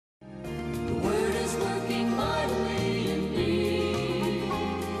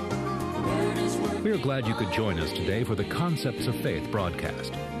We're glad you could join us today for the Concepts of Faith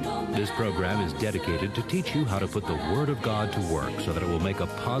broadcast. This program is dedicated to teach you how to put the Word of God to work so that it will make a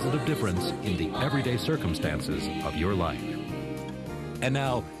positive difference in the everyday circumstances of your life. And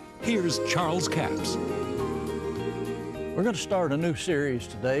now, here's Charles Capps. We're going to start a new series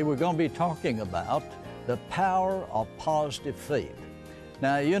today. We're going to be talking about the power of positive faith.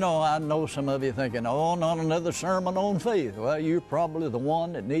 Now, you know, I know some of you thinking, oh, not another sermon on faith. Well, you're probably the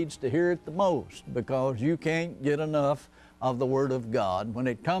one that needs to hear it the most because you can't get enough of the Word of God. When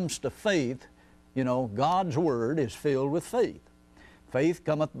it comes to faith, you know, God's Word is filled with faith. Faith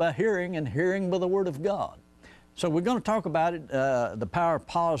cometh by hearing, and hearing by the Word of God. So we're going to talk about it, the power of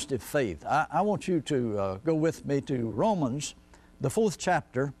positive faith. I want you to go with me to Romans, the 4th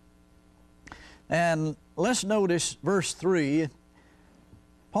chapter, and let's notice verse 3.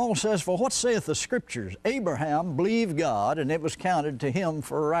 Paul says, "For what saith the Scriptures? Abraham believed God, and it was counted to him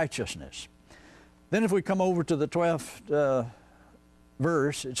for righteousness." Then if we come over to the 12th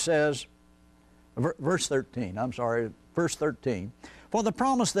verse, it says, verse 13, verse 13, "For the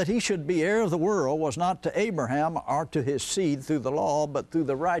promise that he should be heir of the world was not to Abraham or to his seed through the law, but through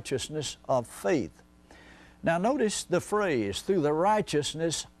the righteousness of faith." Now notice the phrase, through the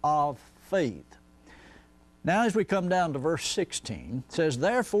righteousness of faith. Now as we come down to verse 16, it says,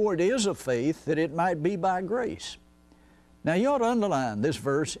 "Therefore it is of faith that it might be by grace." Now you ought to underline this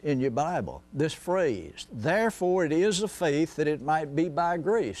verse in your Bible, this phrase, "Therefore it is of faith that it might be by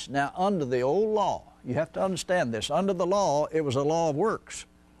grace." Now under the old law, you have to understand this, under the law it was a law of works.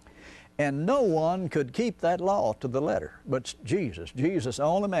 And no one could keep that law to the letter but Jesus. Jesus, the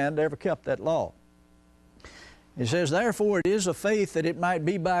only man that ever kept that law. It says, "Therefore it is of faith that it might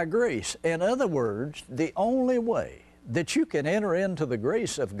be by grace." In other words, the only way that you can enter into the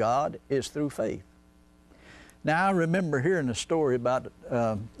grace of God is through faith. Now I remember hearing a story about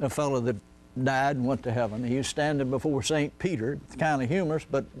a fellow that died and went to heaven. He was standing before St. Peter. It's kind of humorous,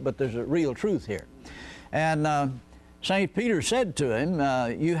 but there's a real truth here. And St. Peter said to him,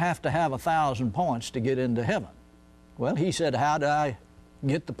 "You have to have 1,000 points to get into heaven." Well, he said, "How do I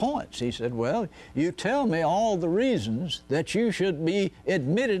get the points?" He said, "Well, you tell me all the reasons that you should be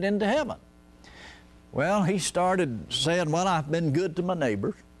admitted into heaven." Well, he started saying, "Well, I've been good to my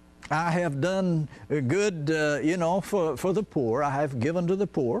neighbors. I have done good, you know, for the poor. I have given to the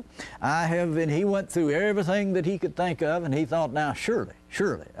poor. I have," and he went through everything that he could think of, and he thought, now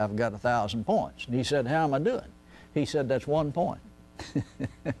surely I've got 1,000 points. And he said, "How am I doing?" He said, "That's 1 point."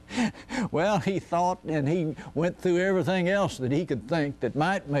 Well, he thought, and he went through everything else that he could think that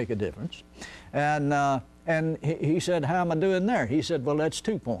might make a difference. And he said, "How am I doing there?" He said, "Well, that's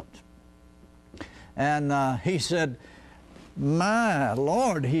 2 points." And he said, "My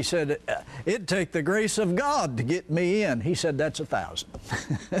Lord," he said, "it'd take the grace of God to get me in." He said, "That's 1,000.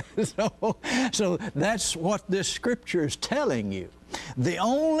 So that's what this Scripture is telling you. The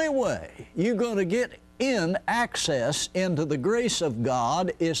only way you're going to get in access into the grace of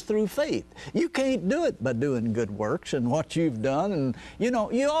God is through faith. You can't do it by doing good works and what you've done. And, you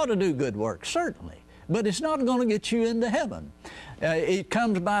know, you ought to do good works, certainly, but it's not going to get you into heaven. It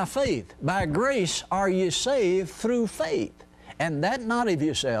comes by faith. By grace are you saved through faith. And that not of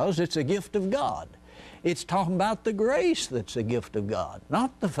yourselves, it's a gift of God. It's talking about the grace that's a gift of God,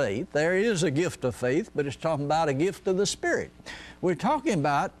 not the faith. There is a gift of faith, but it's talking about a gift of the Spirit. We're talking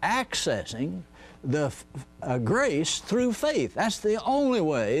about accessing the grace through faith. That's the only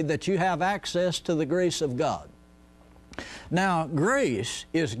way that you have access to the grace of God. Now, grace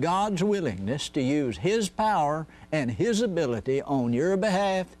is God's willingness to use His power and His ability on your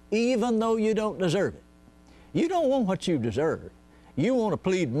behalf, even though you don't deserve it. You don't want what you deserve. You want to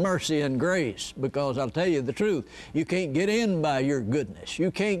plead mercy and grace, because I'll tell you the truth, you can't get in by your goodness. You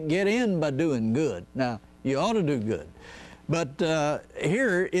can't get in by doing good. Now, you ought to do good. But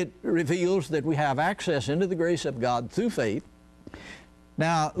here it reveals that we have access into the grace of God through faith.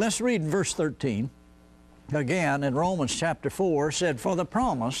 Now, let's read verse 13. Again, in Romans chapter 4, said, "For the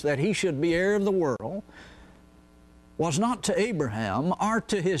promise that he should be heir of the world was not to Abraham or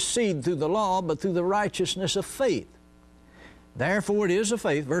to his seed through the law, but through the righteousness of faith. Therefore it is of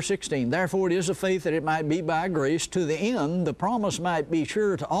faith," verse 16, "Therefore it is of faith that it might be by grace, to the end the promise might be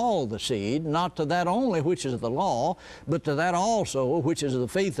sure to all the seed, not to that only which is the law, but to that also which is the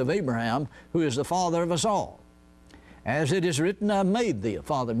faith of Abraham, who is the father of us all. As it is written, I made thee a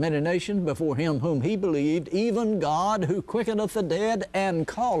father of many nations before him whom he believed, even God, who quickeneth the dead, and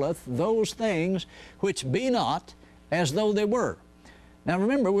calleth those things which be not as though they were." Now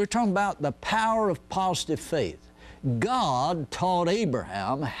remember, we're talking about the power of positive faith. God taught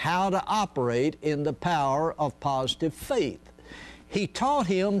Abraham how to operate in the power of positive faith. He taught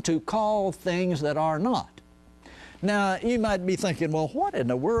him to call things that are not. Now, you might be thinking, well, what in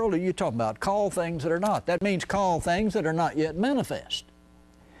the world are you talking about? Call things that are not. That means call things that are not yet manifest.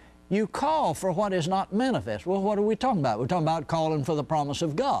 You call for what is not manifest. Well, what are we talking about? We're talking about calling for the promise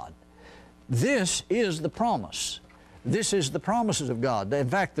of God. This is the promise. This is the promises of God. In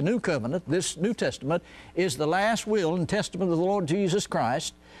fact, the New Covenant, this New Testament, is the last will and testament of the Lord Jesus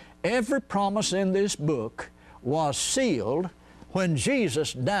Christ. Every promise in this book was sealed. When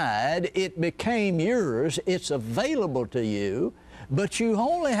Jesus died, it became yours. It's available to you, but you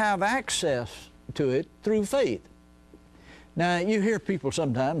only have access to it through faith. Now, you hear people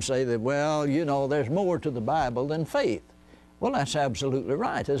sometimes say that, well, you know, there's more to the Bible than faith. Well, that's absolutely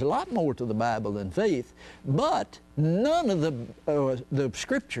right. There's a lot more to the Bible than faith, but none of the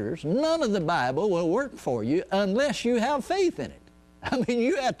Scriptures, none of the Bible will work for you unless you have faith in it. I mean,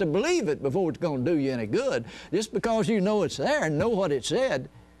 you have to believe it before it's going to do you any good. Just because you know it's there and know what it said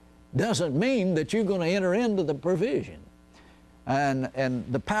doesn't mean that you're going to enter into the provision. And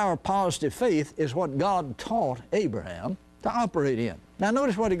the power of positive faith is what God taught Abraham to operate in. Now,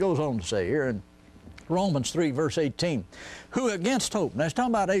 notice what he goes on to say here in Romans 3, verse 18. Who against hope, now he's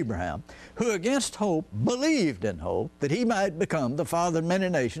talking about Abraham, who against hope believed in hope that he might become the father of many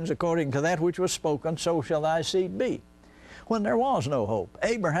nations, according to that which was spoken, so shall thy seed be. When there was no hope,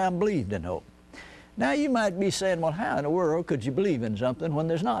 Abraham believed in hope. Now you might be saying, well, how in the world could you believe in something when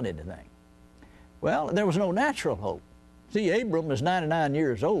there's not anything? Well, there was no natural hope. See, Abram was 99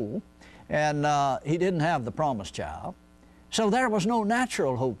 years old, and he didn't have the promised child. So there was no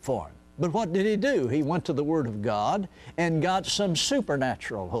natural hope for him. But what did he do? He went to the Word of God and got some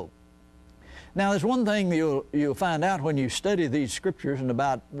supernatural hope. Now, there's one thing you'll find out when you study these Scriptures and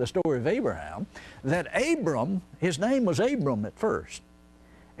about the story of Abraham, that Abram, his name was Abram at first.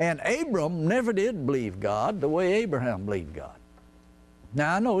 And Abram never did believe God the way Abraham believed God.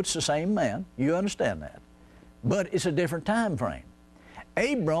 Now, I know it's the same man. You understand that. But it's a different time frame.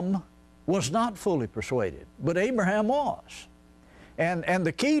 Abram was not fully persuaded, but Abraham was. And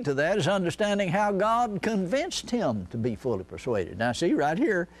the key to that is understanding how God convinced him to be fully persuaded. Now, see, right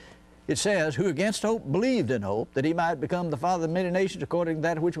here, it says, who against hope believed in hope, that he might become the father of many nations, according to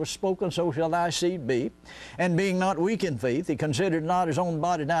that which was spoken, so shall thy seed be. And being not weak in faith, he considered not his own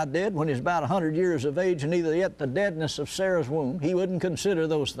body now dead, when he was about 100 years of age, and neither yet the deadness of Sarah's womb. He wouldn't consider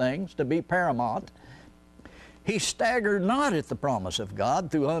those things to be paramount. He staggered not at the promise of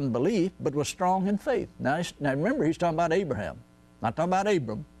God through unbelief, but was strong in faith. Now remember, he's talking about Abraham, not talking about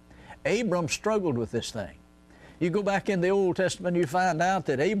Abram. Abram struggled with this thing. You go back in the Old Testament, you find out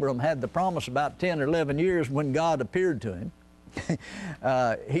that Abram had the promise about 10 or 11 years when God appeared to him.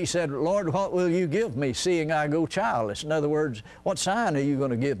 He said, Lord, what will you give me, seeing I go childless? In other words, what sign are you going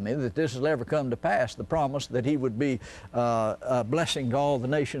to give me that this will ever come to pass, the promise that he would be a blessing to all the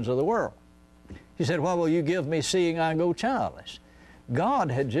nations of the world? He said, what will you give me, seeing I go childless? God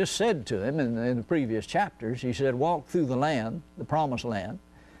had just said to him in the previous chapters, he said, walk through the land, the promised land.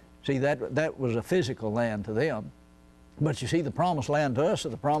 See, that was a physical land to them. But you see, the promised land to us are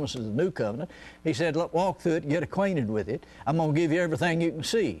the promises of the New Covenant. He said, look, walk through it, get acquainted with it. I'm going to give you everything you can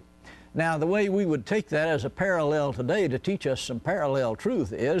see. Now, the way we would take that as a parallel today to teach us some parallel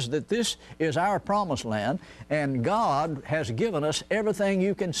truth is that this is our promised land, and God has given us everything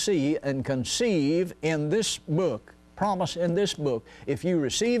you can see and conceive in this book, promise in this book. If you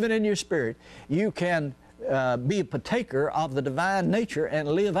receive it in your spirit, you can be a partaker of the divine nature and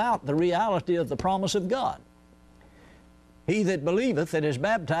live out the reality of the promise of God. He that believeth and is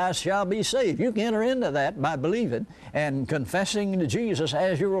baptized shall be saved. You can enter into that by believing and confessing Jesus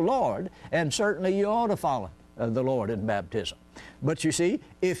as your Lord, and certainly you ought to follow the Lord in baptism. But you see,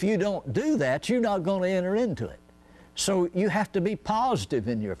 if you don't do that, you're not going to enter into it. So you have to be positive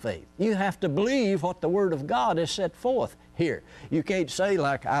in your faith. You have to believe what the Word of God has set forth here. You can't say,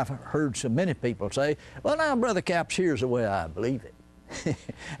 like I've heard so many people say, well, now, Brother Capps, here's the way I believe it.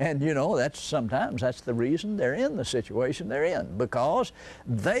 And you know, sometimes that's the reason they're in the situation they're in, because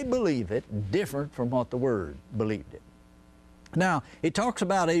they believe it different from what the Word believed it. Now, he talks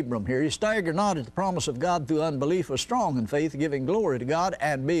about Abram here. He staggered not at the promise of God through unbelief, was strong in faith, giving glory to God,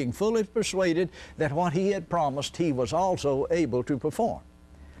 and being fully persuaded that what he had promised he was also able to perform.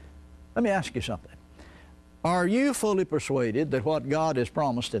 Let me ask you something. Are you fully persuaded that what God has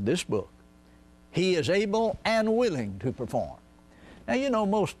promised in this book, he is able and willing to perform? Now, you know,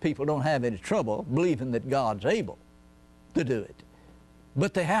 most people don't have any trouble believing that God's able to do it,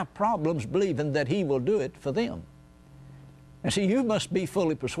 but they have problems believing that he will do it for them. And see, you must be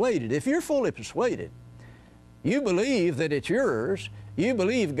fully persuaded. If you're fully persuaded, You believe that it's yours. You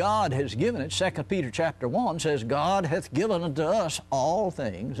believe God has given it. 2 Peter chapter 1 says, God hath given unto us all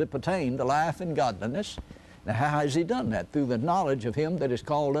things that pertain to life and godliness. Now, how has He done that? Through the knowledge of Him that has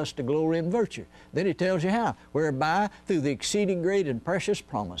called us to glory and virtue. Then He tells you how. Whereby, through the exceeding great and precious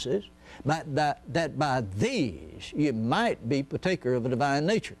promises, that by these you might be partaker of a divine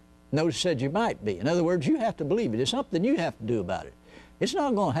nature. Notice it said you might be. In other words, you have to believe it. It's something you have to do about it. It's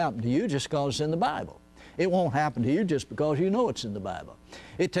not going to happen to you just because it's in the Bible. It won't happen to you just because you know it's in the Bible.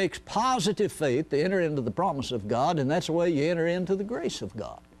 It takes positive faith to enter into the promise of God, and that's the way you enter into the grace of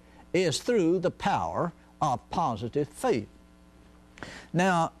God, is through the power of positive faith.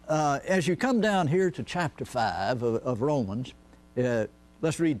 Now, as you come down here to chapter 5 of Romans,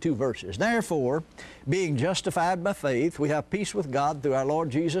 let's read 2 verses. Therefore, being justified by faith, we have peace with God through our Lord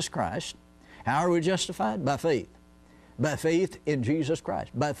Jesus Christ. How are we justified? By faith. By faith in Jesus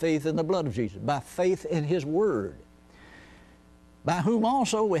Christ, by faith in the blood of Jesus, by faith in His Word, by whom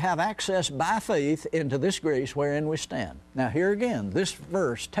also we have access by faith into this grace wherein we stand. Now here again, this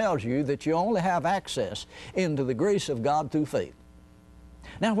verse tells you that you only have access into the grace of God through faith.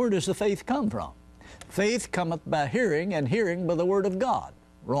 Now where does the faith come from? Faith cometh by hearing, and hearing by the Word of God.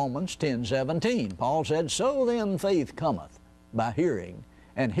 Romans 10:17. Paul said, so then faith cometh by hearing,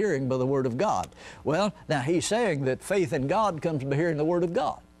 and hearing by the Word of God. Well, now he's saying that faith in God comes by hearing the Word of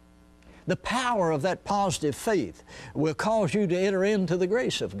God. The power of that positive faith will cause you to enter into the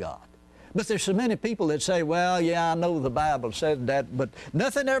grace of God. But there's so many people that say, well, yeah, I know the Bible said that, but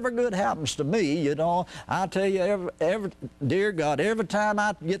nothing ever good happens to me, you know. I tell you, dear God, every time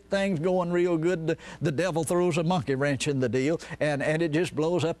I get things going real good, the devil throws a monkey wrench in the deal, and it just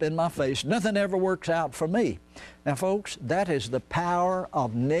blows up in my face. Nothing ever works out for me. Now, folks, that is the power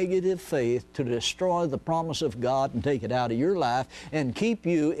of negative faith to destroy the promise of God and take it out of your life and keep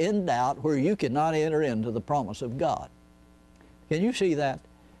you in doubt where you cannot enter into the promise of God. Can you see that?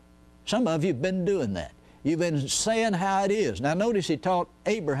 Some of you have been doing that. You've been saying how it is. Now notice He taught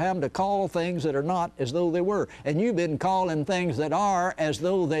Abraham to call things that are not as though they were. And you've been calling things that are as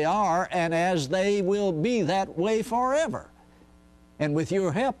though they are, and as they will be that way forever. And with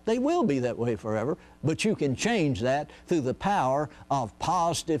your help, they will be that way forever. But you can change that through the power of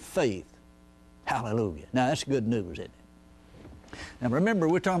positive faith. Hallelujah. Now that's good news, isn't it? Now remember,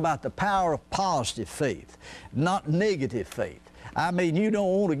 we're talking about the power of positive faith, not negative faith. I mean, you don't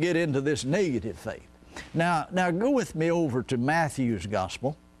want to get into this negative faith. Now go with me over to Matthew's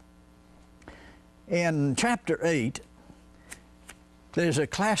Gospel. In chapter 8, there's a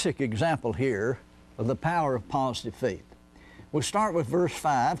classic example here of the power of positive faith. We'll start with verse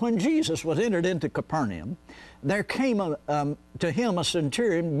 5. When Jesus was entered into Capernaum, there came to him a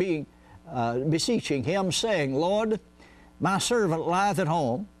centurion beseeching him, saying, Lord, my servant lieth at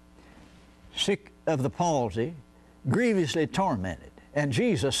home, sick of the palsy, grievously tormented. And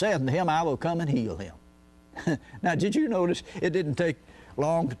Jesus said unto him, I will come and heal him. Now, did you notice it didn't take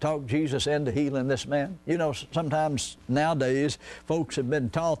long to talk Jesus into healing this man? You know, sometimes nowadays folks have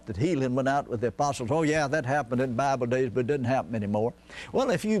been taught that healing went out with the apostles. Oh yeah, that happened in Bible days, but it didn't happen anymore. Well,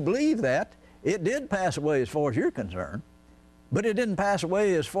 if you believe that, it did pass away as far as you're concerned. But it didn't pass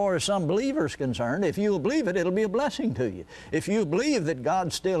away as far as some believers concerned. If you'll believe it, it'll be a blessing to you. If you believe that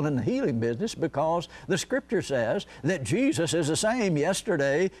God's still in the healing business, because the Scripture says that Jesus is the same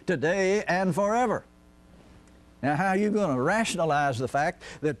yesterday, today, and forever. Now, how are you going to rationalize the fact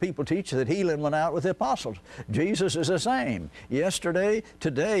that people teach that healing went out with the apostles? Jesus is the same yesterday,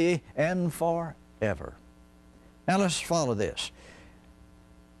 today, and forever. Now, let's follow this.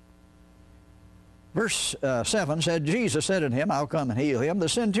 Verse 7 said, Jesus said unto him, I'll come and heal him. The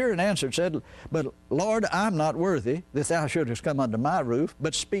centurion answered, said, But Lord, I'm not worthy that thou shouldest come under my roof,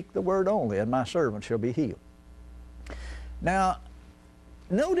 but speak the word only, and my servant shall be healed. Now,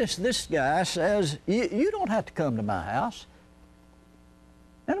 notice this guy says, you don't have to come to my house.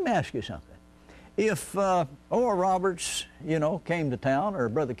 Now, let me ask you something. If Oral Roberts, you know, came to town, or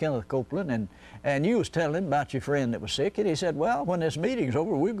Brother Kenneth Copeland, and you was telling him about your friend that was sick, and he said, well, when this meeting's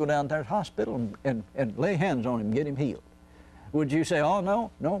over, we'll go down to the hospital and lay hands on him and get him healed. Would you say, oh,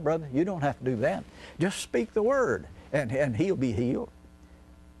 no, brother, you don't have to do that. Just speak the word, and he'll be healed.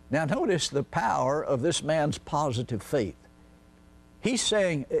 Now, notice the power of this man's positive faith. He's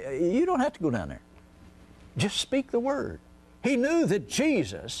saying, you don't have to go down there. Just speak the word. He knew that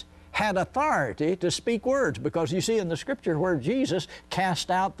Jesus had authority to speak words, because you see in the Scripture where Jesus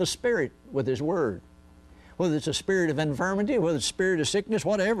cast out the spirit with His word. Whether it's a spirit of infirmity, whether it's a spirit of sickness,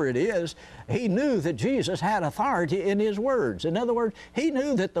 whatever it is, he knew that Jesus had authority in His words. In other words, he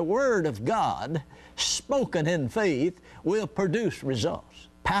knew that the Word of God, spoken in faith, will produce results.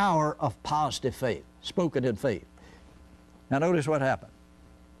 Power of positive faith. spoken in faith. Now notice what happened.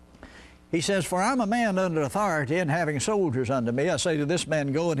 He says, for I'm a man under authority, and having soldiers under me. I say to this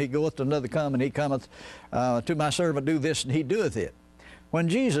man, go, and he goeth, to another, come, and he cometh. To my servant, do this, and he doeth it. When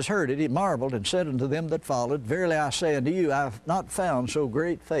Jesus heard it, he marveled, and said unto them that followed, verily I say unto you, I have not found so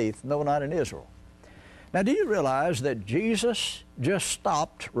great faith, no, not in Israel. Now, do you realize that Jesus just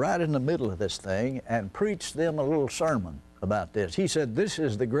stopped right in the middle of this thing and preached them a little sermon about this? He said, this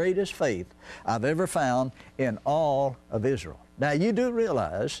is the greatest faith I've ever found in all of Israel. Now, you do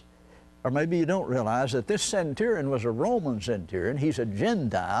realize, or maybe you don't realize, that this centurion was a Roman centurion. He's a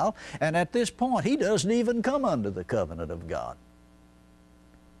Gentile, and at this point, he doesn't even come under the covenant of God.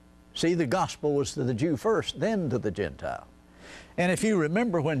 See, the gospel was to the Jew first, then to the Gentile. And if you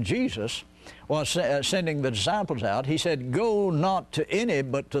remember when Jesus was sending the disciples out, he said, go not to any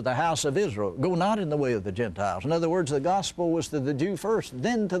but to the house of Israel. Go not in the way of the Gentiles. In other words, the gospel was to the Jew first,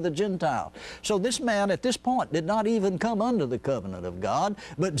 then to the Gentile. So this man at this point did not even come under the covenant of God,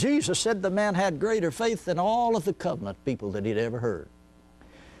 but Jesus said the man had greater faith than all of the covenant people that he'd ever heard.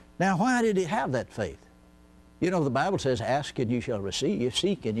 Now, why did he have that faith? You know, the Bible says, ask and you shall receive,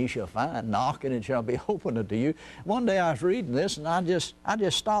 seek and you shall find, knock and it shall be opened unto you. One day I was reading this, and I just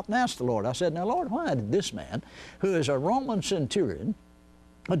stopped and asked the Lord. I said, now, Lord, why did this man, who is a Roman centurion,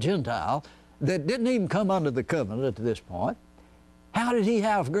 a Gentile, that didn't even come under the covenant at this point, how did he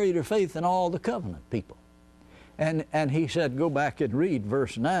have greater faith than all the covenant people? And he said, go back and read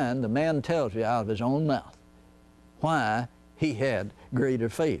verse 9. The man tells you out of his own mouth why he had greater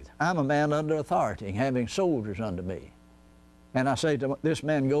faith. I'm a man under authority, having soldiers under me. And I say to this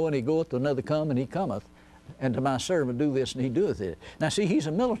man, go, and he goeth, to another, come, and he cometh. And to my servant, do this, and he doeth it. Now, see, he's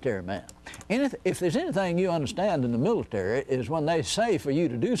a military man. And if there's anything you understand in the military, is when they say for you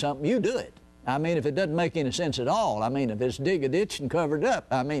to do something, you do it. I mean, if it doesn't make any sense at all, I mean, if it's dig a ditch and cover it up,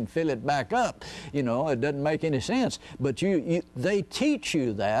 I mean, fill it back up, you know, it doesn't make any sense. But they teach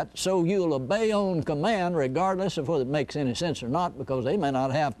you that so you'll obey on command regardless of whether it makes any sense or not, because they may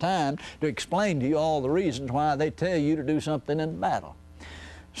not have time to explain to you all the reasons why they tell you to do something in battle.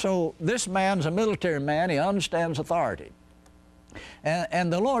 So this man's a military man. He understands authority.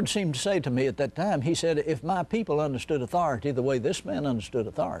 And the Lord seemed to say to me at that time, he said, if my people understood authority the way this man understood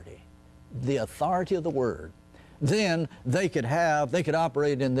authority, the authority of the Word, then they could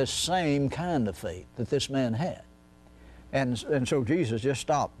operate in this same kind of faith that this man had. And so Jesus just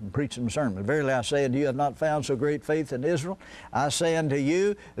stopped and preached him a sermon. Verily I say unto you, I have not found so great faith in Israel. I say unto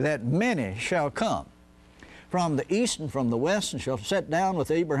you that many shall come from the east and from the west, and shall sit down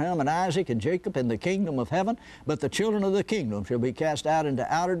with Abraham and Isaac and Jacob in the kingdom of heaven. But the children of the kingdom shall be cast out into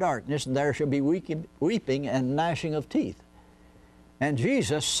outer darkness, and there shall be weeping and gnashing of teeth. And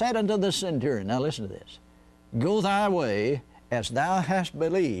Jesus said unto the centurion, now listen to this, go thy way, as thou hast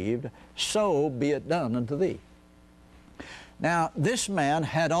believed, so be it done unto thee. Now, this man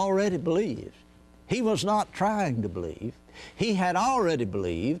had already believed. He was not trying to believe. He had already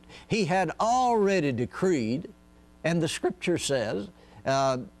believed. He had already decreed. And the Scripture says,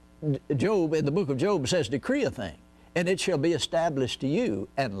 Job, in the book of Job, says, decree a thing, and it shall be established to you,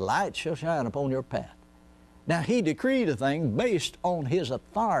 and light shall shine upon your path. Now, he decreed a thing based on his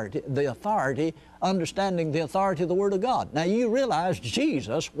authority, understanding the authority of the Word of God. Now, you realize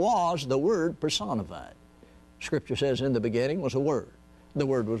Jesus was the Word personified. Scripture says, in the beginning was the Word. The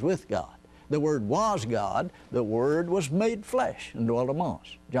Word was with God. The Word was God. The Word was made flesh and dwelt among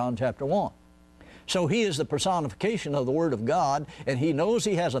us. John chapter 1. So he is the personification of the Word of God, and he knows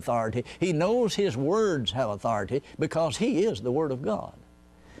he has authority. He knows his words have authority because he is the Word of God.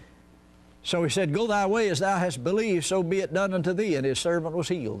 So he said, go thy way as thou hast believed, so be it done unto thee. And his servant was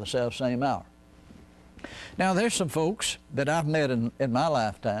healed the selfsame hour. Now, there's some folks that I've met in my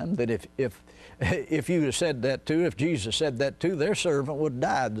lifetime that if you had said that to, if Jesus said that to, their servant would have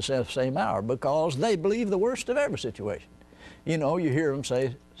died the selfsame hour, because they believe the worst of every situation. You know, you hear them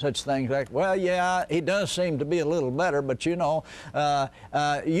say such things like, well, yeah, he does seem to be a little better, but, you know,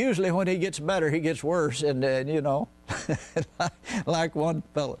 usually when he gets better, he gets worse. And you know, like one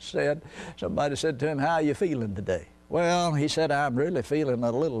fellow said, somebody said to him, how are you feeling today? Well, he said, I'm really feeling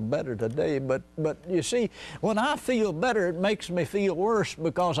a little better today, but you see, when I feel better, it makes me feel worse,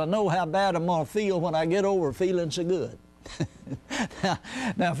 because I know how bad I'm going to feel when I get over feeling so good.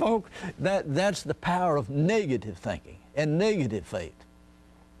 now, folks, that's the power of negative thinking and negative faith.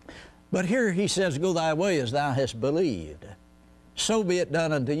 But here he says, go thy way as thou hast believed, so be it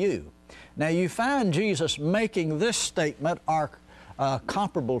done unto you. Now, you find Jesus making this statement, or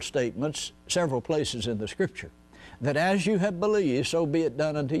comparable statements, several places in the Scripture, that as you have believed, so be it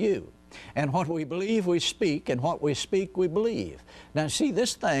done unto you. And what we believe, we speak, and what we speak, we believe. Now, see,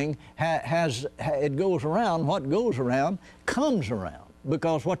 this thing it goes around. What goes around comes around.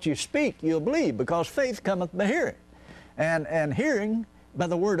 Because what you speak, you'll believe, because faith cometh by hearing, and hearing by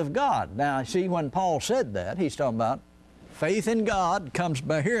the Word of God. Now, see, when Paul said that, he's talking about faith in God comes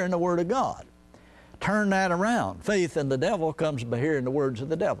by hearing the Word of God. Turn that around. Faith in the devil comes by hearing the words of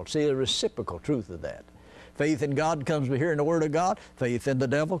the devil. See the reciprocal truth of that. Faith in God comes by hearing the Word of God. Faith in the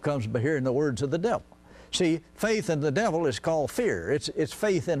devil comes by hearing the words of the devil. See, faith in the devil is called fear. It's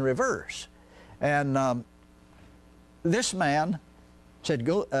faith in reverse. And this man said,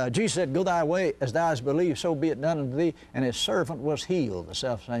 Jesus said, "Go thy way, as thou hast believed, so be it done unto thee." And his servant was healed the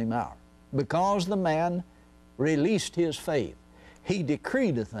selfsame hour. Because the man released his faith, he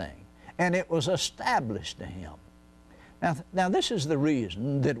decreed a thing, and it was established to him. Now this is the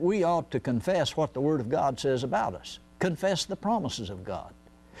reason that we ought to confess what the Word of God says about us. Confess the promises of God.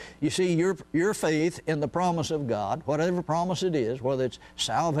 You see, your faith in the promise of God, whatever promise it is, whether it's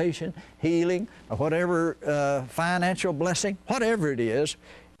salvation, healing, or whatever financial blessing, whatever it is,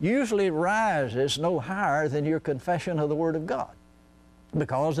 usually rises no higher than your confession of the Word of God,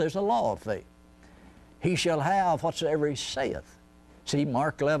 because there's a law of faith. He shall have whatsoever he saith. See,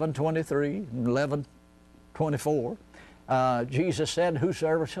 Mark 11:23, 11:24, Jesus said,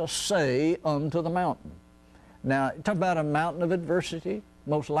 "Whosoever shall say unto the mountain." Now, talk about a mountain of adversity,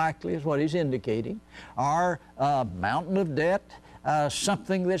 most likely is what he's indicating, or a mountain of debt,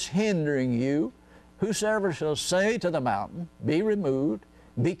 something that's hindering you. "Whosoever shall say to the mountain, be removed,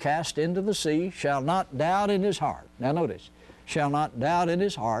 be cast into the sea, shall not doubt in his heart." Now notice, shall not doubt in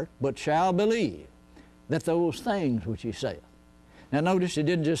his heart, but shall believe that those things which he saith. Now notice, he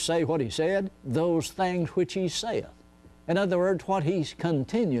didn't just say what he said, those things which he saith. In other words, what he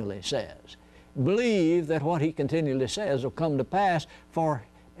continually says. Believe that what he continually says will come to pass,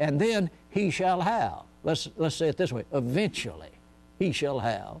 and then he shall have. Let's say it this way, eventually he shall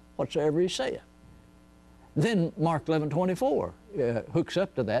have whatsoever he saith. Then Mark 11:24 hooks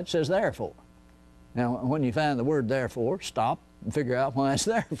up to that, says therefore. Now when you find the word therefore, stop and figure out why it's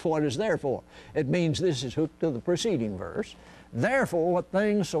there, what it's there for. It means this is hooked to the preceding verse. "Therefore, what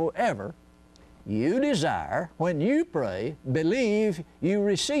things soever you desire, when you pray, believe you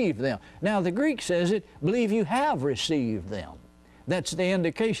receive them." Now the Greek says it, believe you have received them. That's the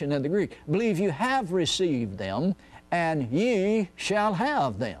indication in the Greek. Believe you have received them, and ye shall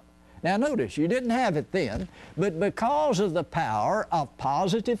have them. Now notice, you didn't have it then, but because of the power of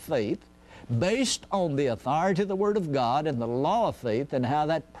positive faith, based on the authority of the Word of God and the law of faith, and how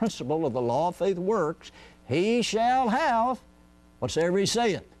that principle of the law of faith works, he shall have whatsoever he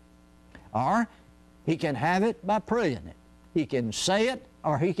saith. Or he can have it by praying it. He can say it,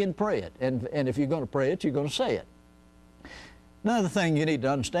 or he can pray it. And if you're going to pray it, you're going to say it. Another thing you need to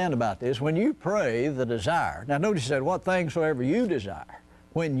understand about this, when you pray the desire, now notice he said, "What things soever you desire."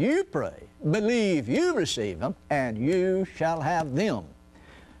 When you pray, believe you receive them, and you shall have them.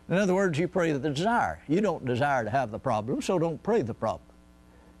 In other words, you pray the desire. You don't desire to have the problem, so don't pray the problem.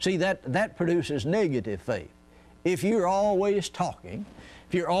 See, that produces negative faith. If you're always talking,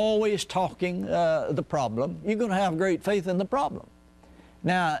 the problem, you're going to have great faith in the problem.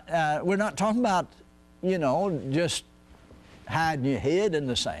 Now, we're not talking about, just hiding your head in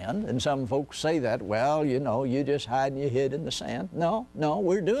the sand. And some folks say that, well, you're just hiding your head in the sand. No,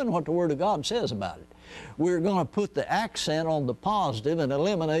 we're doing what the Word of God says about it. We're going to put the accent on the positive and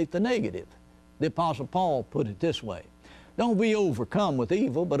eliminate the negative. The Apostle Paul put it this way: "Don't be overcome with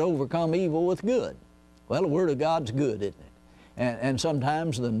evil, but overcome evil with good." Well, the Word of God's good, isn't it? And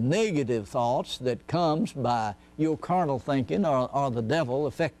sometimes the negative thoughts that comes by your carnal thinking, or the devil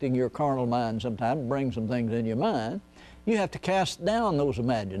affecting your carnal mind sometimes, bring some things in your mind. You have to cast down those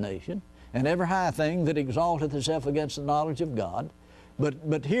imaginations, and every high thing that exalteth itself against the knowledge of God.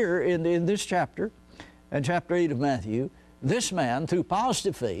 But here in this chapter, in chapter 8 of Matthew, this man, through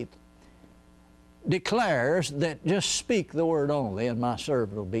positive faith, declares that just speak the word only, and my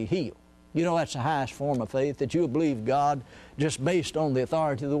servant will be healed. That's the highest form of faith, that you'll believe God just based on the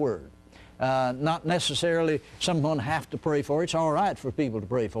authority of the Word. Not necessarily someone have to pray for it. It's all right for people to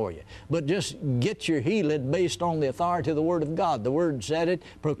pray for you. But just get your healing based on the authority of the Word of God. The Word said it,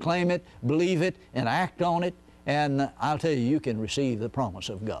 proclaim it, believe it, and act on it, and I'll tell you can receive the promise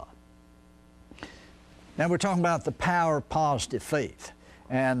of God. Now we're talking about the power of positive faith.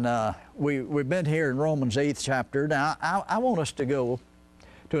 And we've been here in Romans 8th chapter. Now I want us to go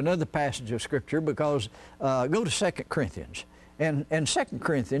to another passage of Scripture, because go to 2 Corinthians. And in 2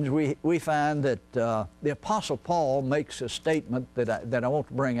 Corinthians, we find that the Apostle Paul makes a statement that I want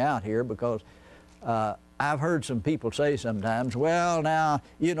to bring out here, because I I've heard some people say sometimes, well, now,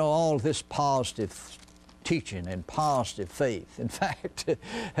 you know, all this positive teaching and positive faith. In fact,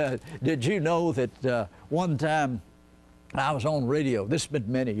 did you know that one time I was on radio, this has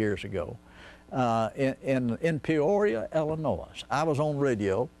been many years ago, in Peoria, Illinois. I was on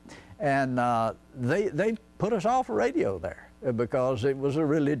radio, and they put us off radio there because it was a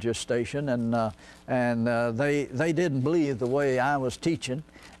religious station, and they didn't believe the way I was teaching,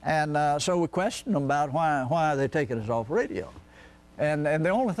 and so we questioned them about why they taking us off radio, and the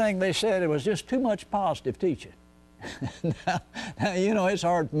only thing they said, it was just too much positive teaching. Now, you know, it's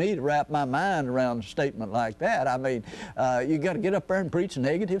hard for me to wrap my mind around a statement like that. I mean, you got to get up there and preach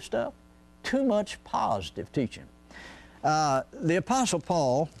negative stuff. Too much positive teaching. The Apostle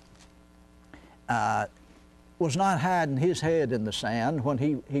Paul was not hiding his head in the sand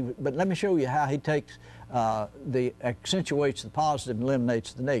when but let me show you how he takes accentuates the positive and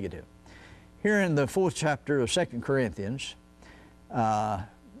eliminates the negative. Here in the 4th chapter of 2 Corinthians,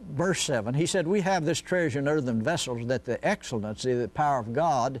 verse 7, he said, we have this treasure in earthen vessels, that the excellency, the power of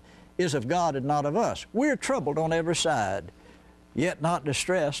God, is of God and not of us. We are troubled on every side, yet not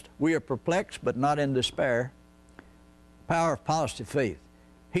distressed. We are perplexed, but not in despair. Power of positive faith.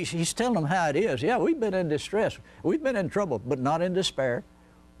 He's telling them how it is. Yeah, we've been in distress. We've been in trouble, but not in despair.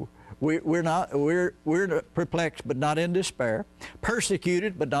 We're perplexed, but not in despair.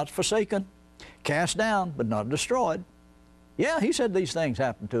 Persecuted, but not forsaken. Cast down, but not destroyed. Yeah, he said these things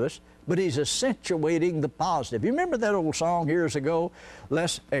happen to us, but he's accentuating the positive. You remember that old song years ago,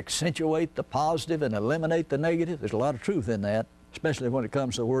 let's accentuate the positive and eliminate the negative? There's a lot of truth in that, especially when it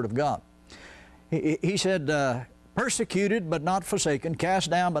comes to the Word of God. He said, persecuted but not forsaken, cast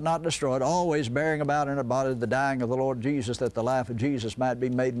down but not destroyed, always bearing about in our body the dying of the Lord Jesus, that the life of Jesus might be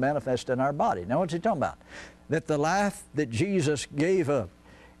made manifest in our body. Now what's he talking about? That the life that Jesus gave up,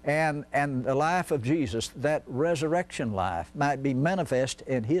 and the life of Jesus, that resurrection life, might be manifest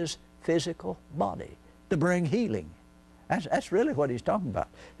in his physical body to bring healing. That's really what he's talking about,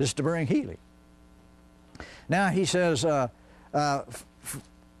 is to bring healing. Now he says,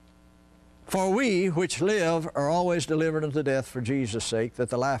 for we which live are always delivered unto death for Jesus' sake, that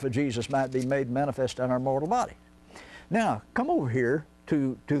the life of Jesus might be made manifest in our mortal body. Now, come over here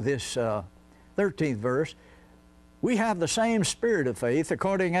to this 13th verse. We have the same spirit of faith,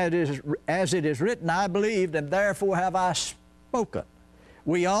 according as it is written, I believed, and therefore have I spoken.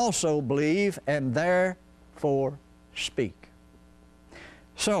 We also believe, and therefore speak.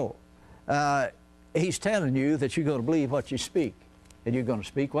 So, he's telling you that you're going to believe what you speak, and you're going to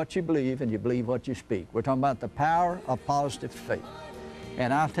speak what you believe, and you believe what you speak. We're talking about the power of positive faith.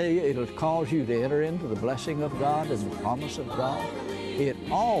 And I'll tell you, it'll cause you to enter into the blessing of God and the promise of God. It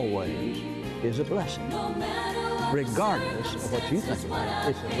always is a blessing. Regardless of what you think about it,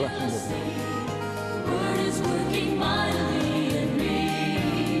 it's a blessing of God. Word is working mightily in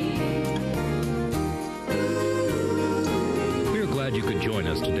me. We're glad you could join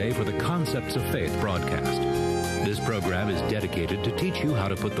us today for the Concepts of Faith broadcast. This program is dedicated to teach you how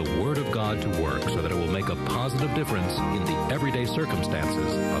to put the Word of God to work so that it will make a positive difference in the everyday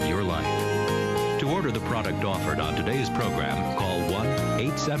circumstances of your life. To order the product offered on today's program, call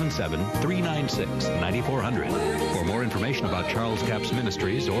 1-877-396-9400. For more information about Charles Capps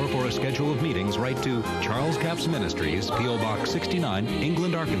Ministries or for a schedule of meetings, write to Charles Capps Ministries, P.O. Box 69,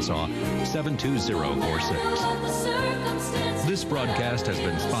 England, Arkansas, 72046. This broadcast has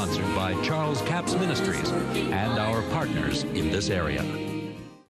been sponsored by Charles Capps Ministries and our partners in this area.